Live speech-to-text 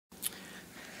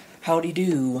Howdy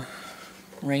do,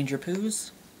 Ranger Poos.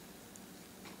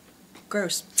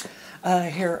 Gross.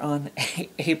 Here on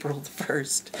April the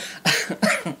 1st,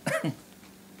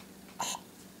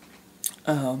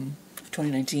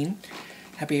 2019.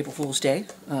 Happy April Fool's Day.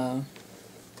 I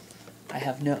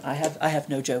have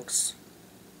no jokes.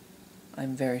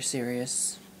 I'm very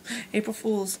serious. April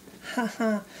Fools.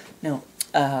 Haha. No.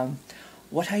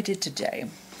 What I did today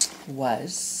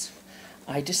was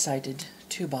I decided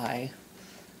to buy,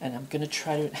 and I'm gonna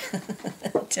try to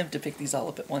attempt to pick these all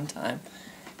up at one time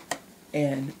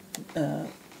and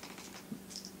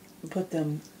put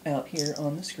them out here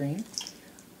on the screen.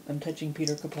 I'm touching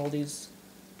Peter Capaldi's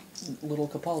little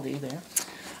Capaldi there.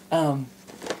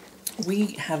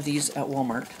 We have these at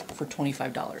Walmart for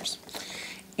 $25.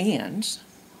 And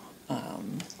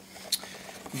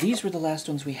these were the last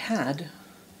ones we had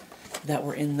that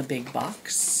were in the big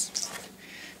box.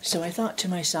 So I thought to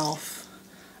myself,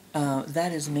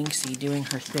 that is Minxie doing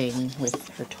her thing with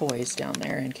her toys down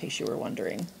there, in case you were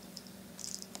wondering.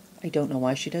 I don't know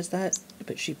why she does that,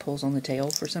 but she pulls on the tail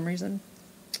for some reason.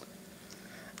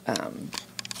 I don't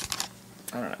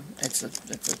know. It's a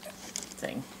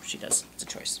thing she does. It's a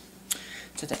choice.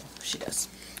 It's a thing she does.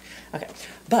 Okay.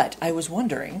 But I was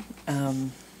wondering,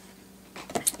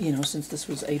 you know, since this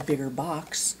was a bigger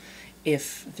box,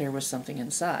 if there was something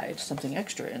inside, something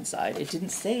extra inside. It didn't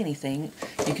say anything.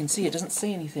 You can see it doesn't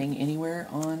say anything anywhere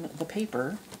on the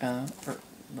paper, or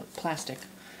the plastic,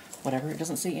 whatever. It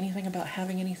doesn't say anything about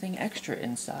having anything extra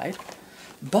inside.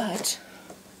 But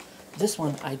this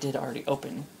one I did already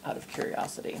open out of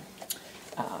curiosity.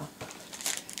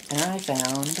 And I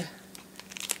found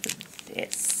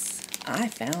this.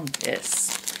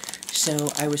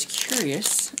 So I was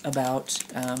curious about,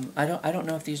 I don't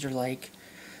know if these are like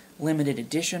limited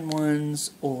edition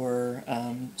ones or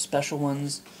special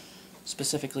ones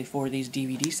specifically for these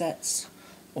DVD sets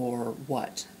or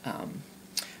what.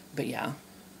 But yeah,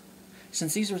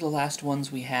 since these were the last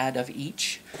ones we had of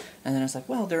each, and then I was like,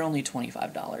 well, they're only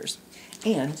 $25.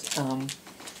 And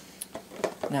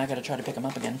now I got to try to pick them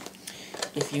up again.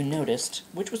 If you noticed,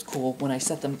 which was cool when I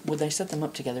set them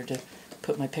up together to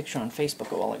put my picture on Facebook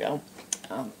a while ago,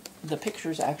 the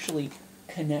pictures actually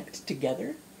connect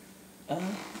together.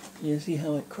 You see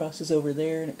how it crosses over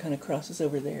there, and it kind of crosses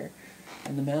over there,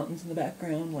 and the mountains in the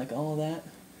background, like all of that.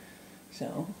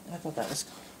 So I thought that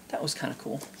was kind of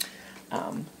cool.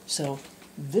 So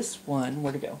this one,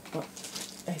 where'd it go? Oh,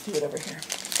 I threw it over here.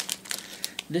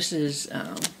 This is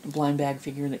a blind bag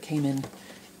figure that came in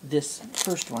this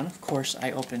first one. Of course,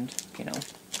 I opened, you know,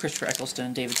 Christopher Eccleston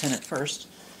and David Tennant first,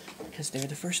 because they're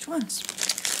the first ones.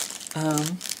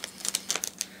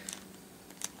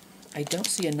 I don't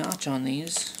see a notch on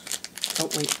these. Oh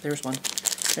wait, there's one.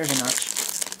 There's a notch.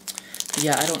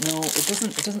 Yeah, I don't know. It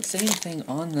doesn't say anything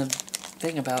on the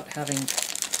thing about having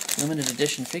limited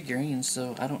edition figurines,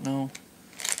 so I don't know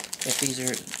if these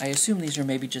are. I assume these are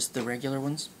maybe just the regular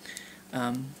ones.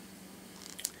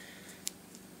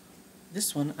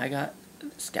 This one I got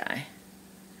this guy,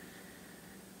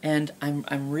 and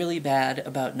I'm really bad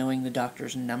about knowing the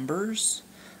Doctor's numbers.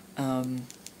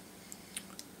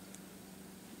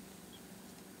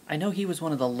 I know he was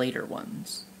one of the later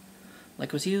ones.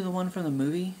 Like, was he the one from the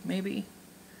movie, maybe?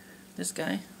 This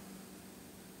guy?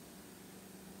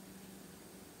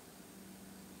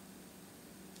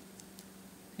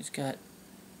 He's got...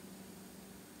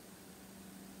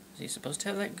 Is he supposed to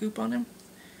have that goop on him?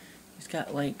 He's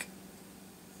got, like,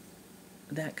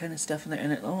 that kind of stuff in there,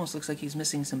 and it almost looks like he's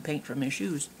missing some paint from his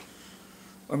shoes.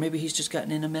 Or maybe he's just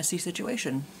gotten in a messy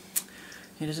situation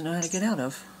he doesn't know how to get out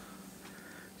of.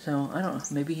 So, I don't know.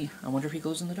 Maybe I wonder if he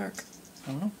glows in the dark.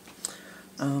 I don't know.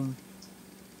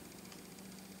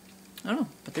 I don't know.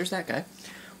 But there's that guy.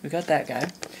 We got that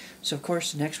guy. So, of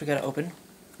course, next we got to open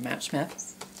Matt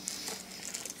Smith.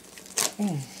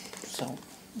 So,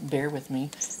 bear with me.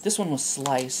 This one was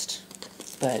sliced,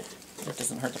 but it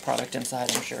doesn't hurt the product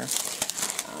inside, I'm sure.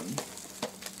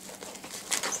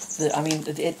 I mean,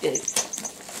 it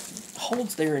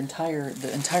holds the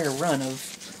entire run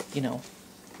of, you know,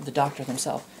 the Doctor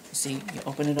himself. You see, you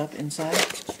open it up inside.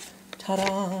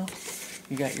 Ta-da!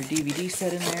 You got your DVD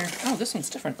set in there. Oh, this one's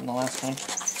different than the last one.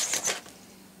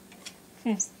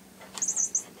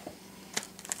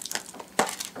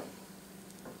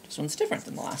 This one's different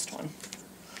than the last one.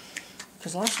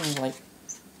 Because the last one was like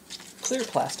clear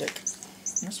plastic.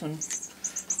 And this one,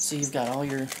 so you've got all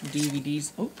your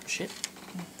DVDs. Oh, shit.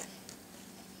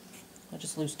 I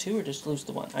just lose two or just lose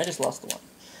the one? I just lost the one.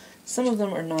 Some of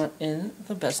them are not in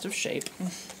the best of shape,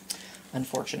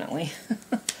 unfortunately.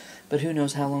 But who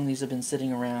knows how long these have been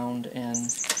sitting around, and,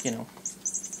 you know,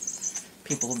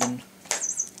 people have been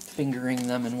fingering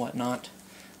them and whatnot.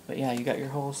 But yeah, you got your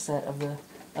whole set of the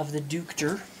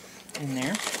Duketer in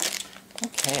there.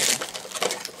 Okay.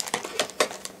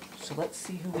 So let's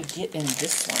see who we get in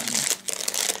this one.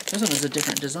 This one is a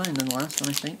different design than the last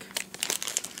one, I think.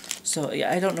 So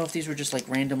yeah, I don't know if these were just like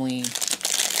randomly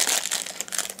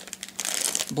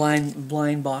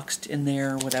blind boxed in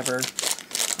there or whatever.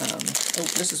 Oh,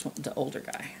 this is the older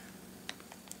guy.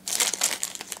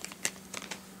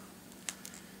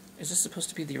 Is this supposed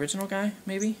to be the original guy,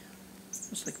 maybe?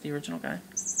 Looks like the original guy.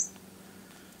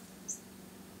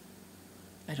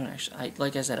 I don't actually,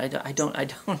 like I said, I don't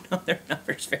know their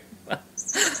numbers very well.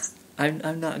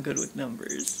 I'm not good with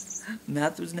numbers.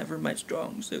 Math was never my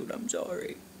strong suit, I'm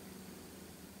sorry.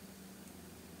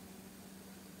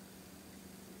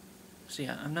 So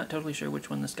yeah, I'm not totally sure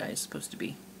which one this guy is supposed to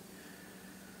be.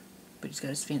 But he's got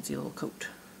his fancy little coat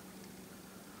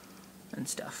and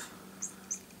stuff.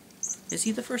 Is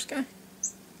he the first guy?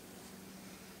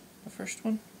 The first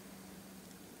one?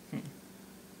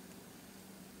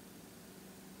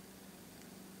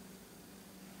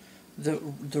 The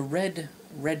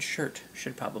red shirt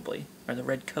should probably, or the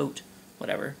red coat,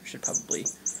 whatever, should probably,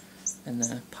 and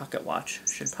the pocket watch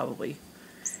should probably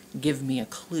give me a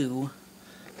clue,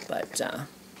 but I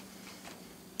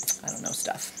don't know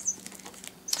stuff.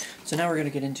 So now we're going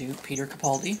to get into Peter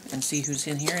Capaldi and see who's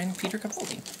in here in Peter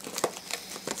Capaldi.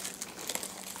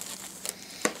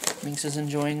 Minx is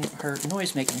enjoying her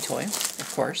noise-making toy,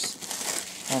 of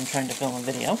course, while I'm trying to film a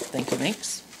video. Thank you,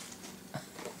 Minx.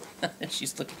 And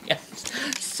she's looking at it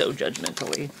so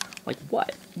judgmentally. Like,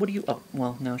 what? What do you... Oh,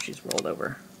 well, now she's rolled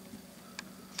over.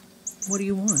 What do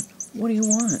you want? What do you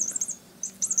want?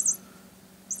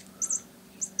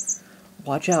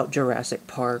 Watch out, Jurassic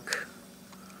Park.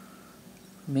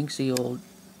 Minxy old...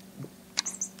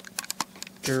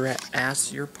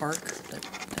 ass your park?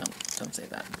 Don't say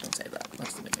that. Don't say that. That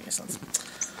doesn't make any sense.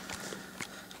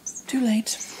 Too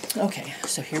late. Okay,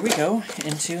 so here we go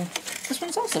into... This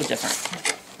one's also different.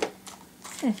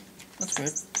 That's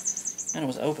good. And it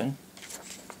was open.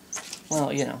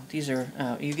 Well, you know, these are,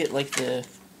 you get like the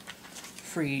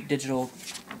free digital,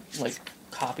 like,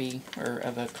 copy, or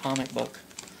of a comic book.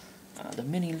 The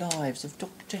Many Lives of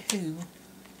Doctor Who.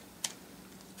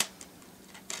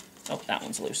 Oh, that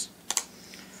one's loose.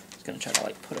 I was gonna try to,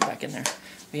 like, put it back in there.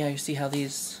 But yeah, you see how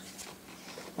these,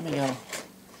 let me go.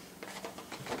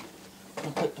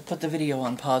 I'll put the video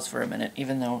on pause for a minute,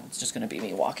 even though it's just gonna be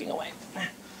me walking away.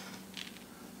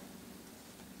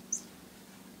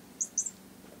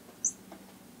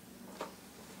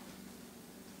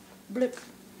 Blip.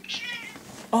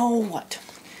 Oh, what?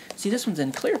 See, this one's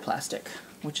in clear plastic,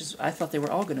 which is, I thought they were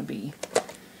all going to be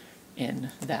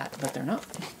in that, but they're not.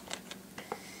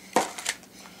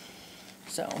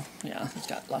 So, yeah, it's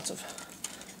got lots of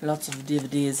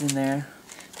DVDs in there.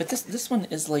 But this one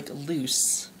is, like,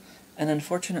 loose, and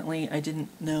unfortunately, I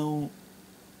didn't know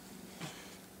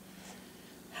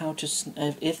how to,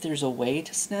 if there's a way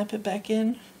to snap it back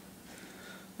in.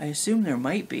 I assume there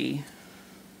might be.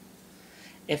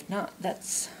 If not,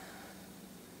 that's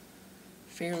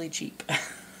fairly cheap.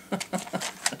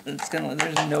 There's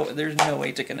no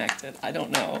way to connect it. I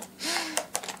don't know.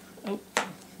 Oh,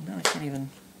 no, I can't even.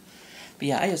 But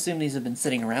yeah, I assume these have been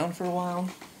sitting around for a while.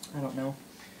 I don't know.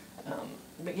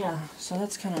 But yeah, so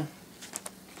that's kind of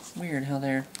weird how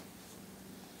they're.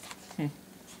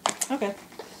 Okay.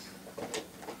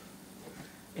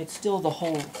 It's still the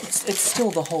whole. It's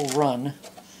still the whole run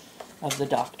of the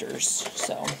Doctors.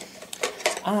 So.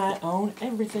 I own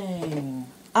everything.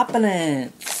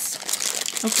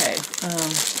 Opulence. Okay,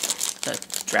 the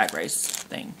drag race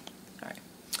thing. Alright.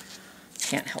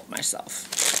 Can't help myself.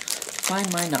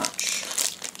 Find my notch.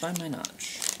 Find my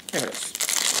notch. There it is.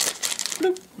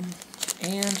 Bloop.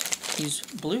 And he's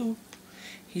blue.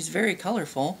 He's very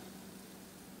colorful.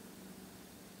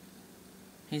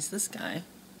 He's this guy.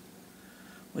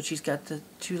 Which he's got the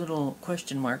two little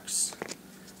question marks.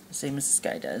 The same as this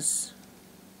guy does.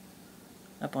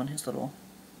 Up on his little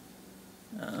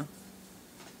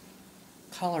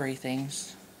collary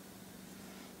things.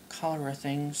 Collar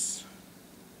things.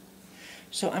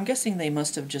 So I'm guessing they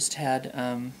must have just had,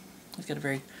 he's got a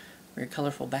very, very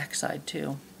colorful backside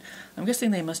too. I'm guessing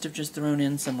they must have just thrown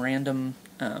in some random,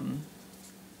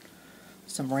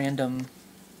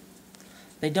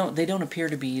 they don't appear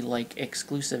to be like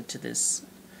exclusive to this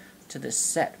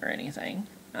set or anything.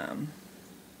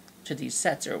 To these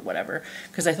sets or whatever,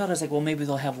 because I thought, I was like, well, maybe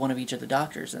they'll have one of each of the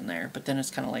Doctors in there, but then it's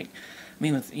kind of like, I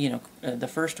mean, with, you know, the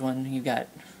first one, you got,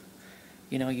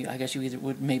 you know, I guess you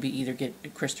would maybe get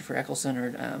Christopher Eccleston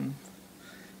or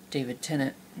David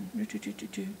Tennant,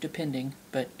 depending,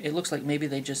 but it looks like maybe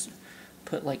they just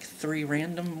put like 3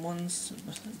 random ones,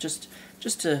 just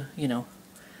to, you know,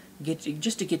 get you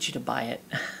to buy it.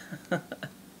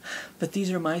 But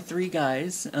these are my 3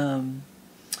 guys.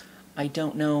 I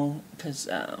don't know, because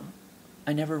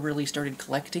I never really started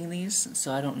collecting these,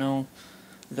 so I don't know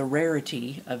the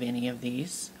rarity of any of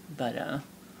these, but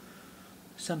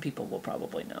some people will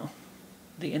probably know.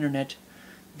 The internet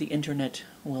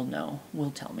will know,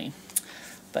 will tell me.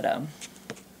 But I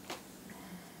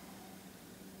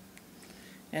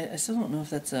still don't know if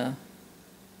that's a...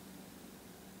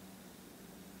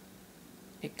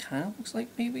 It kind of looks like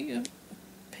maybe a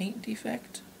paint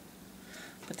defect,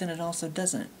 but then it also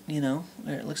doesn't, you know?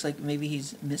 It looks like maybe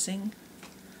he's missing.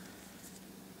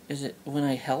 Is it when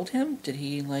I held him? Did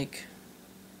he, like,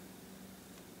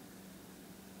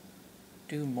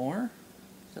 do more?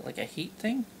 Is it like a heat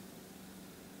thing?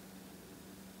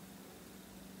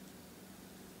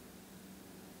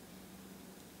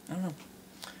 I don't know.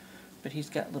 But he's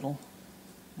got little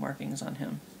markings on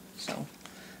him, so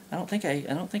I don't think I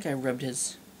rubbed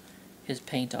his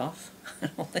paint off. I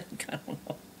don't know.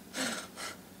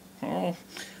 Oh,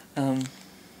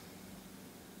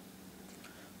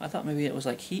 I thought maybe it was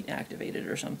like heat activated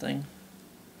or something.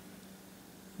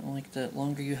 Like the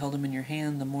longer you held him in your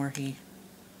hand, the more he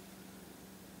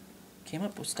came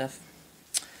up with stuff.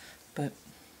 But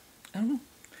I don't know.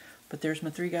 But there's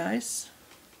my 3 guys.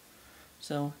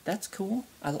 So that's cool.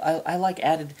 I like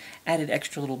added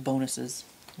extra little bonuses.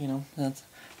 You know, that's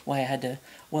why I had to.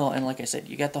 Well, and like I said,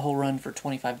 you got the whole run for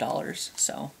 $25.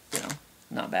 So, you know,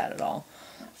 not bad at all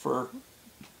for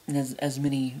as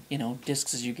many, you know,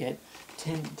 discs as you get.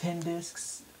 10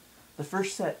 discs. The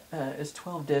first set is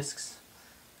 12 discs.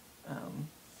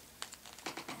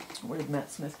 Where did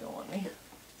Matt Smith go on me?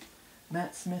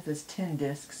 Matt Smith is 10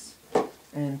 discs,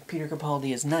 and Peter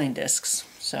Capaldi is 9 discs.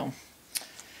 So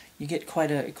you get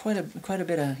quite a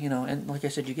bit of, you know, and like I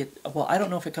said, you get, well, I don't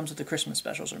know if it comes with the Christmas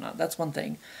specials or not. That's one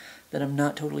thing that I'm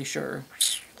not totally sure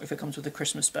if it comes with the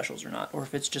Christmas specials or not, or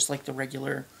if it's just like the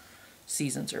regular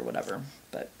seasons or whatever.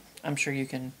 But I'm sure you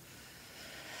can.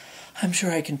 I'm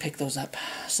sure I can pick those up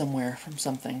somewhere from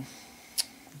something.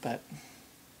 But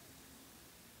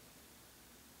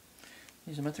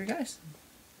these are my 3 guys.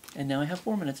 And now I have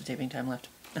 4 minutes of taping time left.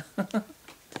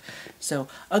 So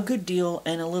a good deal,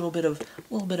 and a little bit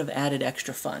of added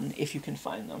extra fun if you can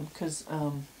find them, because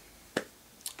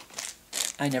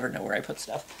I never know where I put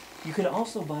stuff. You could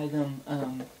also buy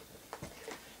them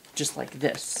just like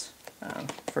this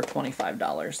for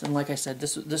 $25. And like I said,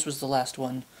 this was the last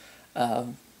one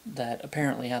that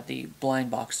apparently had the blind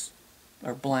box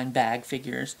or blind bag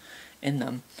figures in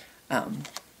them.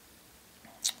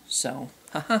 So,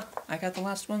 haha, I got the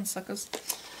last one, suckers.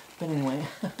 But anyway,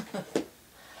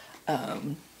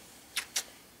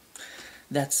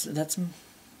 that's the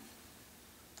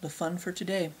fun for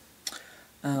today.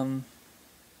 Can't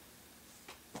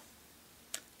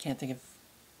think of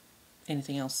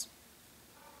anything else.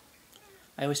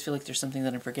 I always feel like there's something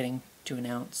that I'm forgetting to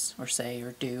announce or say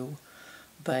or do,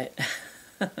 but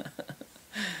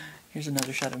here's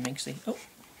another shot of Minxie. Oh,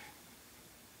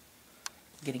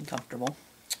 getting comfortable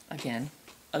again,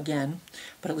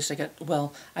 but at least I got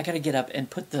to get up and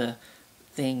put the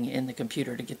thing in the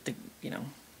computer to get the, you know,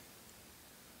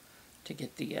 to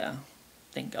get the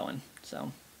thing going.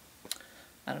 So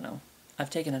I don't know. I've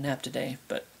taken a nap today,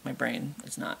 but my brain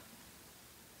is not.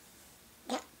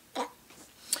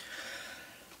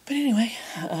 But anyway,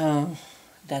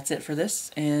 that's it for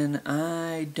this, and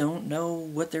I don't know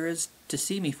what there is to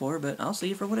see me for, but I'll see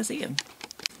you for what I see you.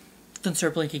 Don't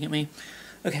start blinking at me.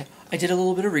 Okay, I did a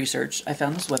little bit of research. I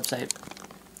found this website,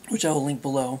 which I will link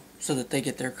below so that they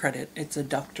get their credit. It's a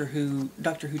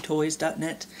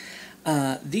DoctorWhoToys.net.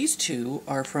 These 2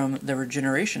 are from the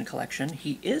Regeneration collection.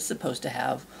 He is supposed to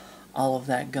have all of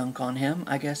that gunk on him,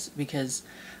 I guess, because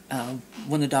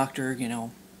when the Doctor, you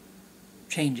know,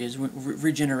 changes,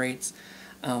 regenerates,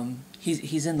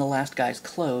 he's in the last guy's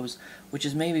clothes, which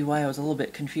is maybe why I was a little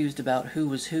bit confused about who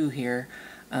was who here,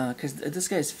 because this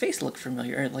guy's face looked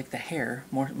familiar, or like the hair,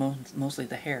 mostly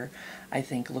the hair, I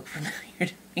think, looked familiar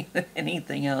to me than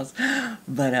anything else.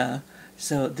 But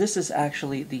so this is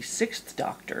actually the 6th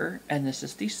Doctor, and this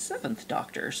is the 7th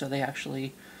Doctor, so they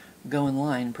actually go in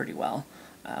line pretty well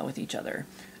with each other.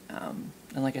 And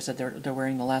like I said, they're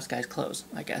wearing the last guy's clothes,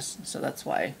 I guess, so that's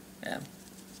why.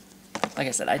 Like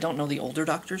I said, I don't know the older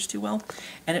Doctors too well,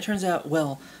 and it turns out,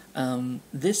 well,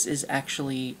 this is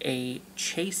actually a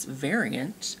Chase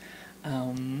variant.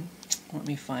 Let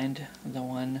me find the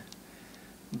one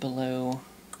below.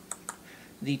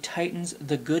 The Titans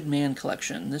The Good Man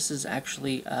collection. This is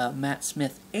actually Matt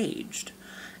Smith aged,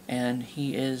 and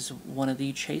he is one of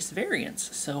the Chase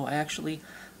variants. So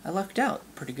I lucked out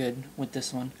pretty good with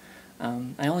this one.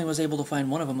 I only was able to find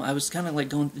one of them. I was kind of like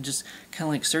just kind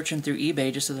of like searching through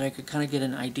eBay just so that I could kind of get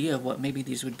an idea of what maybe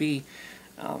these would be.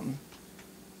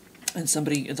 And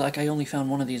somebody, like, I only found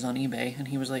one of these on eBay, and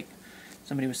he was like,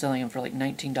 somebody was selling them for like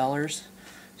 $19.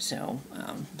 So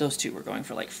those two were going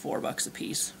for like $4 a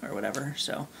piece or whatever.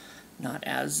 So not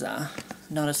as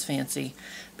fancy.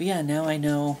 But yeah, now I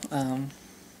know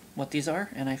what these are,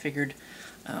 and I figured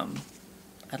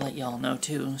I'd let y'all know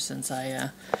too, since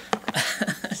I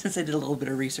since I did a little bit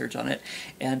of research on it,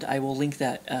 and I will link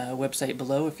that website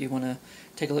below if you want to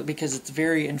take a look, because it's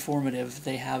very informative.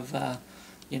 They have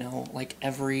you know, like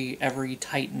every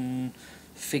Titan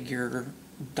figure,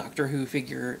 Doctor Who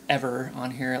figure ever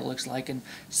on here, it looks like, and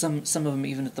some of them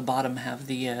even at the bottom have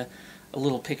the a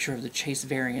little picture of the Chase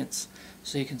variants,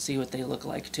 so you can see what they look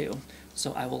like too.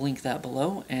 So I will link that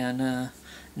below, and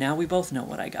now we both know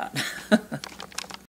what I got.